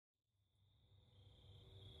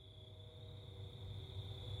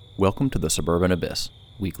Welcome to the Suburban Abyss,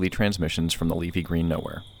 weekly transmissions from the leafy green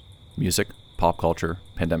nowhere. Music, pop culture,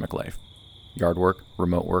 pandemic life, yard work,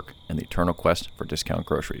 remote work, and the eternal quest for discount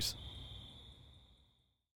groceries.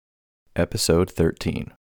 Episode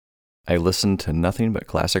 13. I listened to nothing but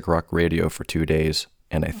classic rock radio for 2 days,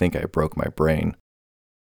 and I think I broke my brain.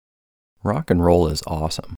 Rock and roll is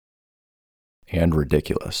awesome. And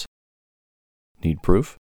ridiculous. Need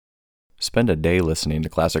proof? Spend a day listening to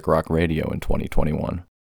classic rock radio in 2021.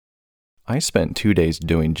 I spent 2 days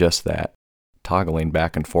doing just that, toggling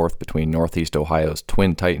back and forth between Northeast Ohio's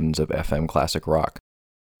twin titans of FM classic rock,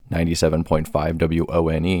 97.5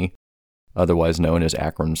 WONE, otherwise known as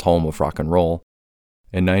Akron's home of rock and roll,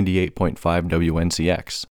 and 98.5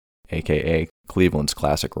 WNCX, aka Cleveland's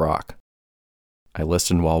classic rock. I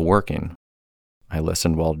listened while working. I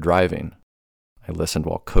listened while driving. I listened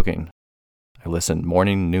while cooking. I listened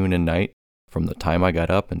morning, noon, and night, from the time I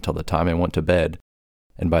got up until the time I went to bed,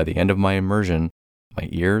 and by the end of my immersion, my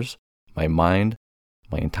ears, my mind,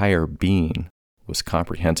 my entire being was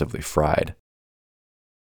comprehensively fried.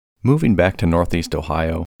 Moving back to Northeast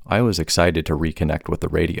Ohio, I was excited to reconnect with the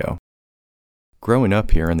radio. Growing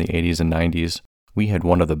up here in the 80s and 90s, we had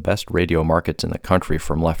one of the best radio markets in the country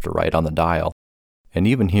from left to right on the dial, and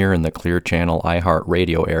even here in the Clear Channel iHeart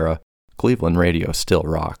Radio era, Cleveland radio still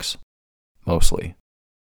rocks. Mostly.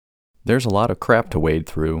 There's a lot of crap to wade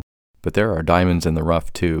through, but there are diamonds in the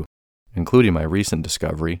rough too, including my recent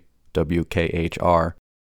discovery, WKHR,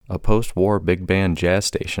 a post-war big band jazz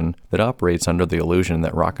station that operates under the illusion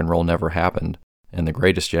that rock and roll never happened, and the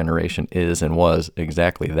greatest generation is and was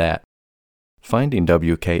exactly that. Finding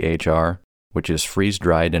WKHR, which is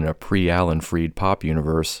freeze-dried in a pre-Alan Freed pop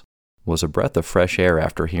universe, was a breath of fresh air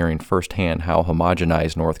after hearing firsthand how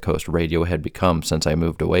homogenized North Coast radio had become since I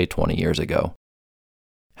moved away 20 years ago.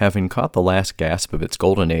 Having caught the last gasp of its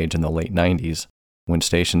golden age in the late 90s, when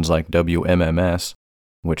stations like WMMS,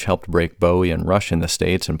 which helped break Bowie and Rush in the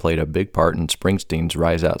States and played a big part in Springsteen's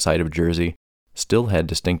rise outside of Jersey, still had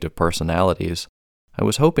distinctive personalities, I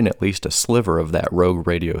was hoping at least a sliver of that rogue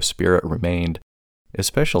radio spirit remained,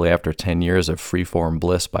 especially after 10 years of freeform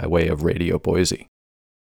bliss by way of Radio Boise.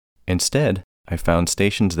 Instead, I found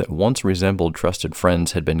stations that once resembled trusted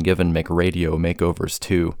friends had been given McRadio makeovers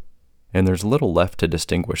too, and there's little left to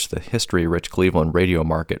distinguish the history-rich Cleveland radio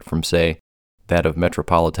market from, say, that of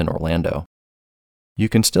metropolitan Orlando. You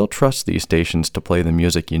can still trust these stations to play the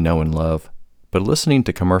music you know and love, but listening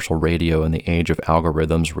to commercial radio in the age of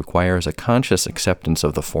algorithms requires a conscious acceptance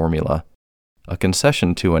of the formula, a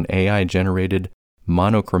concession to an AI-generated,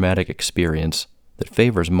 monochromatic experience that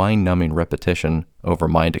favors mind-numbing repetition over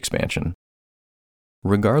mind expansion.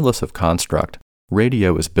 Regardless of construct,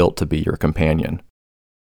 radio is built to be your companion.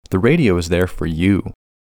 The radio is there for you,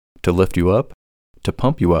 to lift you up, to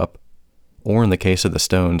pump you up, or in the case of the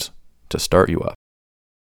Stones, to start you up.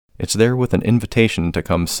 It's there with an invitation to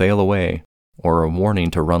come sail away, or a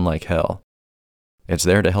warning to run like hell. It's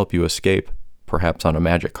there to help you escape, perhaps on a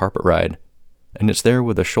magic carpet ride, and it's there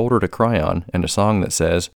with a shoulder to cry on and a song that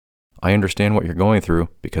says, I understand what you're going through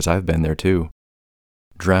because I've been there too.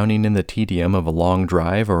 Drowning in the tedium of a long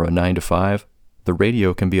drive or a 9-to-5, the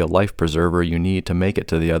radio can be a life preserver you need to make it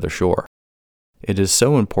to the other shore. It is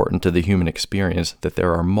so important to the human experience that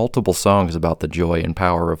there are multiple songs about the joy and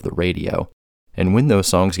power of the radio, and when those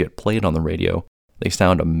songs get played on the radio, they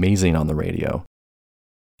sound amazing on the radio.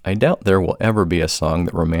 I doubt there will ever be a song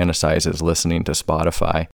that romanticizes listening to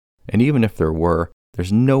Spotify, and even if there were,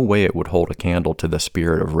 there's no way it would hold a candle to the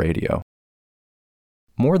spirit of radio.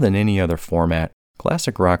 More than any other format,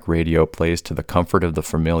 classic rock radio plays to the comfort of the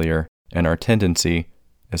familiar and our tendency,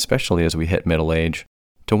 especially as we hit middle age,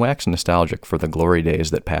 to wax nostalgic for the glory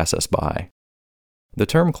days that pass us by. The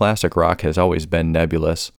term classic rock has always been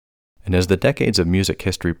nebulous, and as the decades of music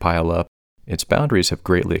history pile up, its boundaries have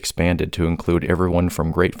greatly expanded to include everyone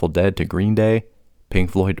from Grateful Dead to Green Day,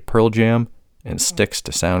 Pink Floyd to Pearl Jam, and Styx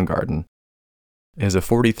to Soundgarden. As a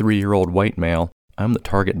 43-year-old white male, I'm the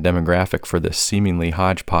target demographic for this seemingly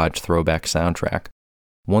hodgepodge throwback soundtrack,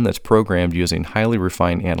 one that's programmed using highly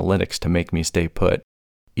refined analytics to make me stay put,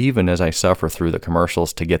 even as I suffer through the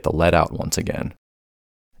commercials to get the let out once again.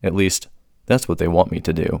 At least, that's what they want me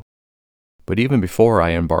to do. But even before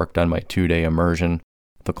I embarked on my 2-day immersion,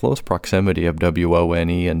 the close proximity of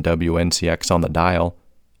WONE and WNCX on the dial,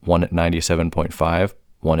 one at 97.5,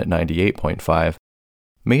 one at 98.5,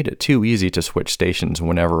 made it too easy to switch stations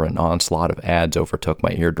whenever an onslaught of ads overtook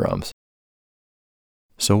my eardrums.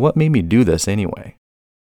 So what made me do this anyway?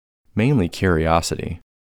 Mainly curiosity.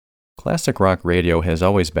 Classic rock radio has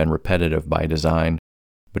always been repetitive by design,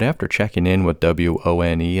 but after checking in with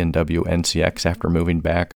WONE and WNCX after moving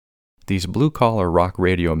back, These blue-collar rock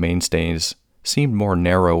radio mainstays seemed more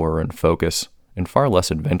narrower in focus and far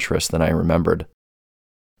less adventurous than I remembered.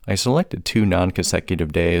 I selected 2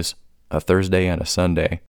 non-consecutive days, a Thursday and a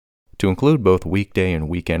Sunday, to include both weekday and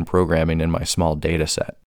weekend programming in my small data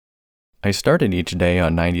set. I started each day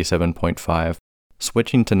on 97.5,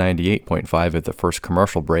 switching to 98.5 at the first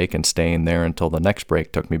commercial break and staying there until the next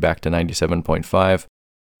break took me back to 97.5,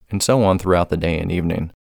 and so on throughout the day and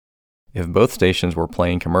evening. If both stations were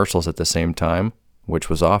playing commercials at the same time, which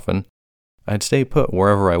was often, I'd stay put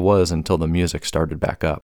wherever I was until the music started back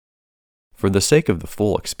up. For the sake of the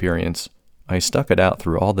full experience, I stuck it out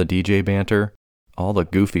through all the DJ banter, all the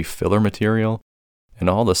goofy filler material, and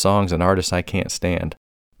all the songs and artists I can't stand.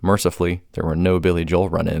 Mercifully, there were no Billy Joel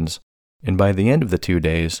run-ins, and by the end of the 2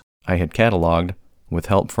 days, I had cataloged, with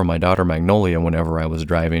help from my daughter Magnolia whenever I was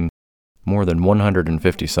driving, more than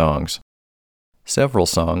 150 songs. Several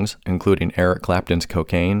songs, including Eric Clapton's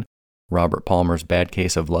Cocaine, Robert Palmer's Bad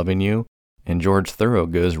Case of Loving You, and George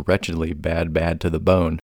Thorogood's Wretchedly Bad Bad to the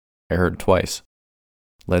Bone, I heard twice.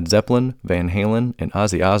 Led Zeppelin, Van Halen, and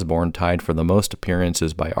Ozzy Osbourne tied for the most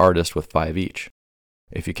appearances by artist with 5 each.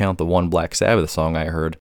 If you count the one Black Sabbath song I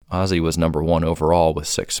heard, Ozzy was number 1 overall with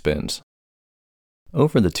 6 spins.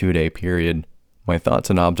 Over the 2-day period, my thoughts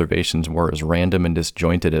and observations were as random and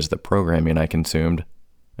disjointed as the programming I consumed,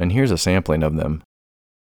 and here's a sampling of them.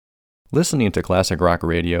 Listening to classic rock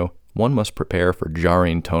radio, one must prepare for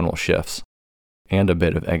jarring tonal shifts, and a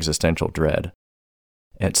bit of existential dread.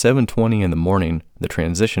 At 7:20 in the morning, the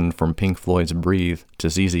transition from Pink Floyd's Breathe to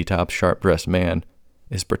ZZ Top's Sharp Dressed Man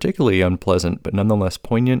is particularly unpleasant but nonetheless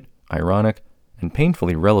poignant, ironic, and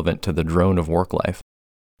painfully relevant to the drone of work life.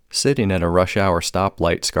 Sitting at a rush hour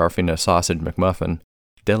stoplight scarfing a sausage McMuffin,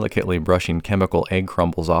 delicately brushing chemical egg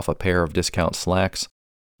crumbles off a pair of discount slacks,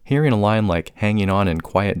 hearing a line like "hanging on in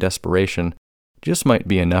quiet desperation" just might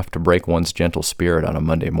be enough to break one's gentle spirit on a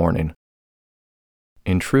Monday morning.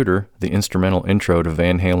 Intruder, the instrumental intro to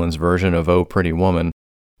Van Halen's version of Oh Pretty Woman,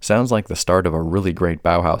 sounds like the start of a really great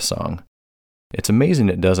Bauhaus song. It's amazing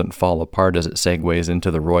it doesn't fall apart as it segues into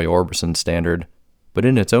the Roy Orbison standard, but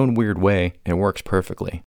in its own weird way, it works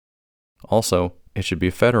perfectly. Also, it should be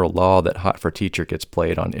federal law that Hot for Teacher gets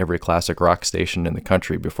played on every classic rock station in the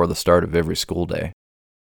country before the start of every school day.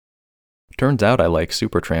 Turns out I like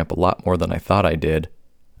Supertramp a lot more than I thought I did,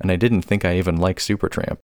 and I didn't think I even liked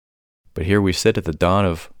Supertramp. But here we sit at the dawn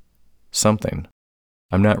of something.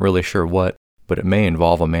 I'm not really sure what, but it may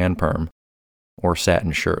involve a man perm, or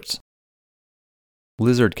satin shirts.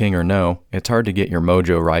 Lizard King or no, it's hard to get your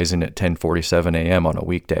mojo rising at 10:47 a.m. on a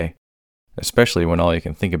weekday, especially when all you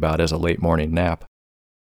can think about is a late morning nap.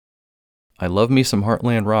 I love me some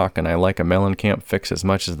Heartland rock and I like a Mellencamp fix as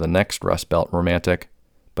much as the next Rust Belt romantic,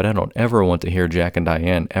 but I don't ever want to hear Jack and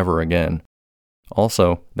Diane ever again.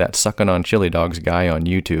 Also, that suckin' on chili dogs guy on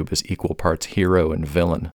YouTube is equal parts hero and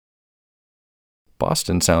villain.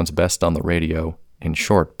 Boston sounds best on the radio, in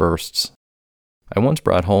short bursts. I once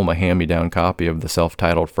brought home a hand-me-down copy of the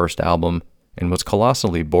self-titled first album and was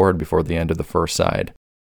colossally bored before the end of the first side.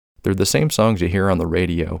 They're the same songs you hear on the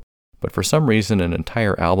radio, but for some reason an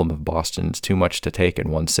entire album of Boston is too much to take in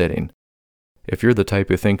one sitting. If you're the type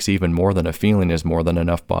who thinks even more than a feeling is more than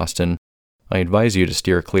enough Boston, I advise you to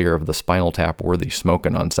steer clear of the Spinal Tap-worthy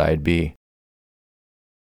smokin' on side B.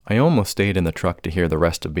 I almost stayed in the truck to hear the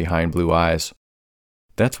rest of Behind Blue Eyes.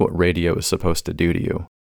 That's what radio is supposed to do to you.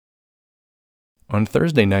 On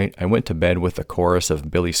Thursday night, I went to bed with the chorus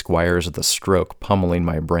of Billy Squires' The Stroke pummeling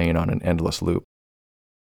my brain on an endless loop.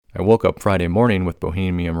 I woke up Friday morning with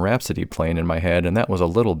Bohemian Rhapsody playing in my head, and that was a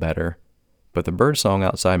little better, but the birdsong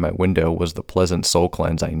outside my window was the pleasant soul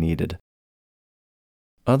cleanse I needed.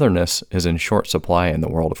 Otherness is in short supply in the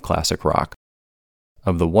world of classic rock.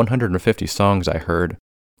 Of the 150 songs I heard,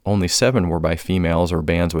 only 7 were by females or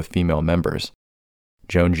bands with female members.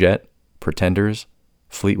 Joan Jett, Pretenders,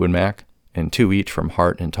 Fleetwood Mac, and 2 each from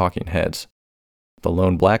Heart and Talking Heads. The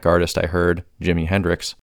lone black artist I heard, Jimi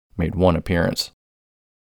Hendrix, made 1 appearance.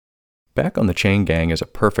 Back on the Chain Gang is a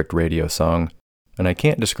perfect radio song, and I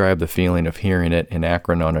can't describe the feeling of hearing it in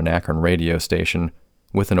Akron on an Akron radio station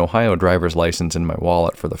with an Ohio driver's license in my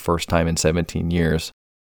wallet for the first time in 17 years.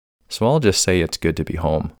 So I'll just say it's good to be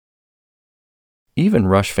home. Even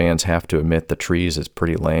Rush fans have to admit The Trees is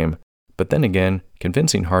pretty lame, but then again,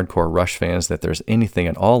 convincing hardcore Rush fans that there's anything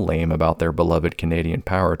at all lame about their beloved Canadian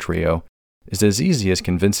power trio is as easy as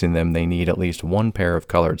convincing them they need at least 1 pair of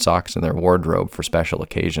colored socks in their wardrobe for special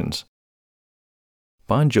occasions.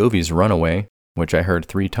 Bon Jovi's Runaway, which I heard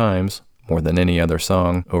 3 times, more than any other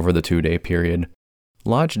song, over the 2-day period,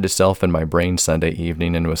 lodged itself in my brain Sunday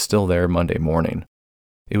evening and was still there Monday morning.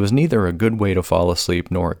 It was neither a good way to fall asleep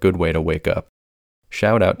nor a good way to wake up.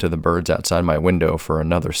 Shout out to the birds outside my window for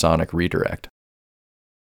another sonic redirect.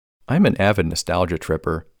 I'm an avid nostalgia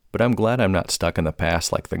tripper, but I'm glad I'm not stuck in the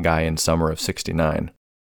past like the guy in Summer of '69.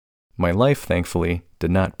 My life, thankfully,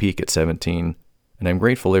 did not peak at 17, and I'm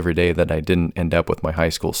grateful every day that I didn't end up with my high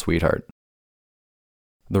school sweetheart.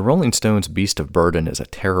 The Rolling Stones' Beast of Burden is a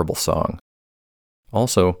terrible song.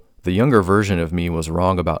 Also, the younger version of me was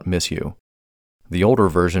wrong about Miss You. The older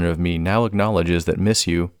version of me now acknowledges that Miss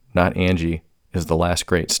You, not Angie, is the last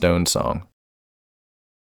great Stones song.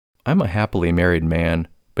 I'm a happily married man,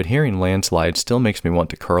 but hearing Landslide still makes me want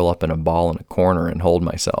to curl up in a ball in a corner and hold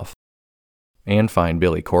myself. And find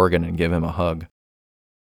Billy Corgan and give him a hug.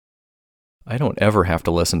 I don't ever have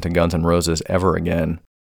to listen to Guns N' Roses ever again.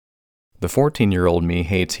 The 14-year-old me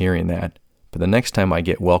hates hearing that, but the next time I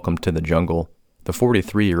get Welcome to the Jungle, the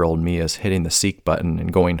 43-year-old me is hitting the seek button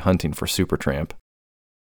and going hunting for Supertramp.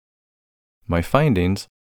 My findings,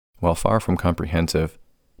 while far from comprehensive,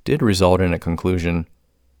 did result in a conclusion,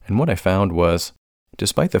 and what I found was,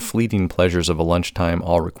 despite the fleeting pleasures of a lunchtime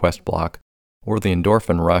all-request block, or the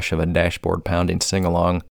endorphin rush of a dashboard-pounding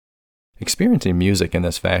sing-along, experiencing music in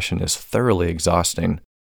this fashion is thoroughly exhausting,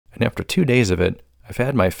 and after 2 days of it, I've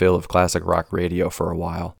had my fill of classic rock radio for a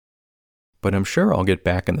while. But I'm sure I'll get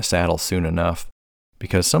back in the saddle soon enough,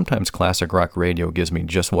 because sometimes classic rock radio gives me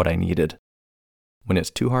just what I needed. When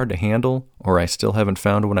it's too hard to handle, or I still haven't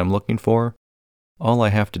found what I'm looking for, all I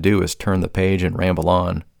have to do is turn the page and ramble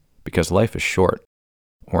on, because life is short.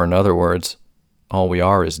 Or in other words, all we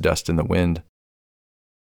are is dust in the wind.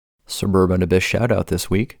 Suburban Abyss shoutout this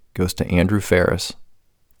week goes to Andrew Ferris.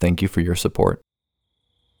 Thank you for your support.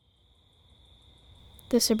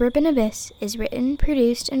 The Suburban Abyss is written,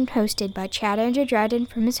 produced, and hosted by Chad Andrew Dryden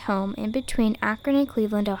from his home in between Akron and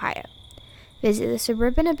Cleveland, Ohio. Visit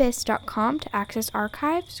thesuburbanabyss.com to access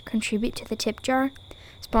archives, contribute to the tip jar,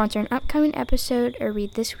 sponsor an upcoming episode, or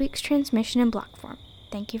read this week's transmission in block form.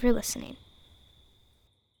 Thank you for listening.